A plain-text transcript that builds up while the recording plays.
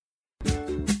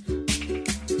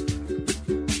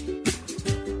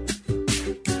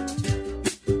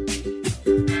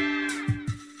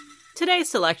Today's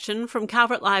selection from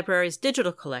Calvert Library's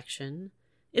digital collection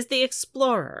is The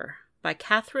Explorer by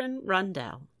Katherine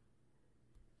Rundell.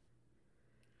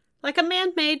 Like a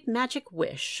man-made magic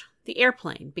wish, the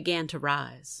airplane began to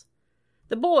rise.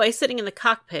 The boy sitting in the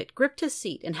cockpit gripped his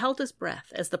seat and held his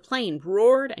breath as the plane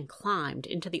roared and climbed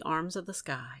into the arms of the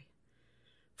sky.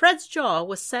 Fred's jaw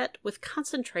was set with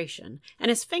concentration, and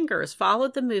his fingers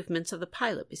followed the movements of the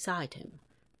pilot beside him.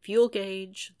 Fuel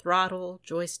gauge, throttle,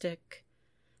 joystick.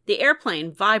 The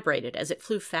airplane vibrated as it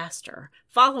flew faster,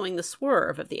 following the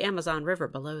swerve of the Amazon River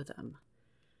below them.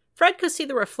 Fred could see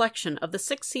the reflection of the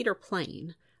six-seater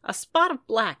plane, a spot of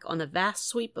black on the vast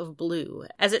sweep of blue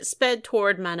as it sped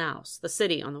toward Manaus, the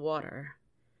city on the water.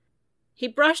 He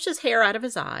brushed his hair out of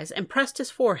his eyes and pressed his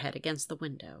forehead against the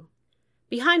window.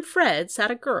 Behind Fred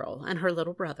sat a girl and her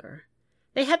little brother.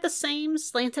 They had the same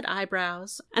slanted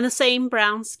eyebrows and the same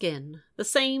brown skin, the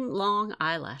same long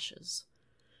eyelashes.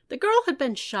 The girl had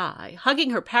been shy, hugging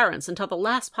her parents until the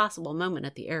last possible moment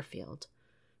at the airfield.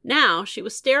 Now she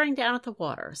was staring down at the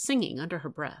water, singing under her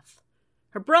breath.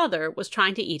 Her brother was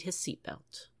trying to eat his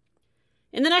seatbelt.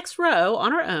 In the next row,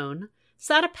 on her own,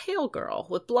 sat a pale girl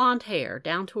with blonde hair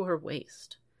down to her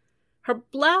waist. Her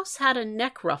blouse had a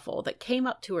neck ruffle that came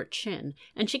up to her chin,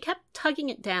 and she kept tugging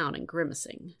it down and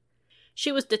grimacing.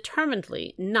 She was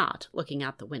determinedly not looking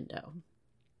out the window.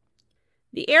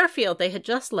 The airfield they had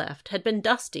just left had been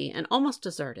dusty and almost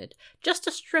deserted, just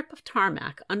a strip of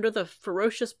tarmac under the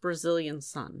ferocious Brazilian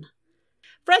sun.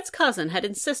 Fred's cousin had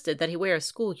insisted that he wear a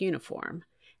school uniform,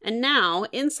 and now,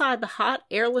 inside the hot,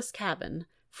 airless cabin,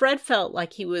 Fred felt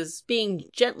like he was being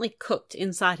gently cooked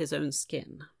inside his own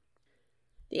skin.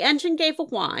 The engine gave a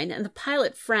whine, and the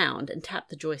pilot frowned and tapped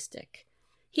the joystick.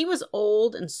 He was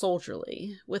old and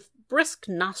soldierly, with brisk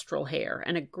nostril hair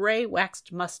and a gray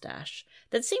waxed mustache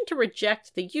that seemed to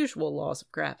reject the usual laws of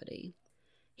gravity.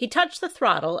 He touched the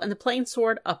throttle, and the plane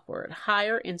soared upward,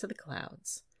 higher into the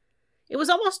clouds. It was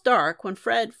almost dark when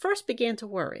Fred first began to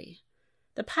worry.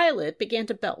 The pilot began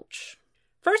to belch,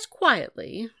 first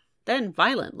quietly, then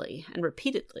violently and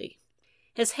repeatedly.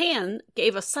 His hand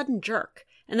gave a sudden jerk,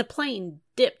 and the plane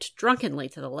dipped drunkenly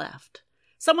to the left.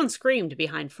 Someone screamed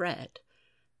behind Fred.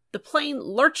 The plane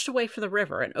lurched away from the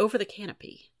river and over the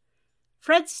canopy.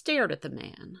 Fred stared at the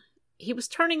man. He was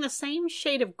turning the same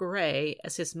shade of gray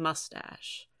as his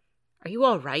mustache. "Are you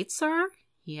all right, sir?"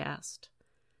 he asked.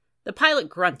 The pilot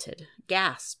grunted,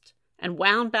 gasped, and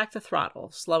wound back the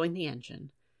throttle, slowing the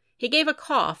engine. He gave a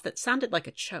cough that sounded like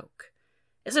a choke.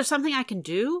 "Is there something I can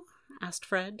do?" asked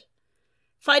Fred.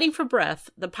 Fighting for breath,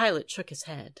 the pilot shook his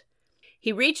head.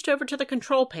 He reached over to the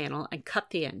control panel and cut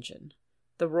the engine.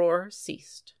 The roar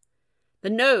ceased. The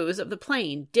nose of the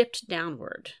plane dipped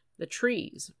downward. The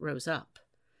trees rose up.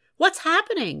 "What's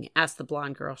happening?" asked the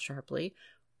blonde girl sharply.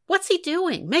 "What's he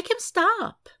doing? Make him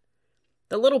stop!"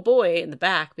 The little boy in the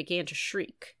back began to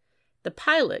shriek. The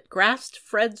pilot grasped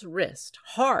Fred's wrist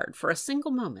hard for a single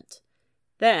moment.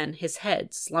 Then his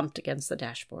head slumped against the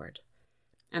dashboard.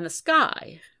 And the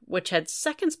sky, which had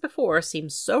seconds before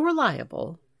seemed so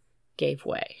reliable, gave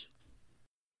way.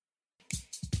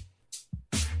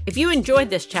 If you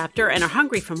enjoyed this chapter and are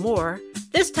hungry for more,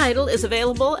 this title is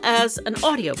available as an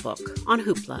audiobook on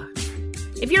Hoopla.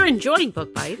 If you're enjoying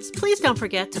Book Bites, please don't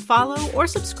forget to follow or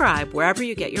subscribe wherever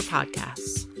you get your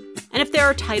podcasts. And if there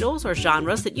are titles or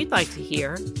genres that you'd like to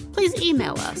hear, please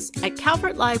email us at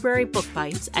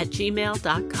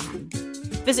calvertlibrarybookbites@gmail.com.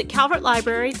 Visit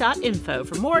calvertlibrary.info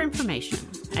for more information,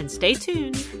 and stay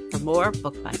tuned for more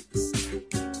Book Bites.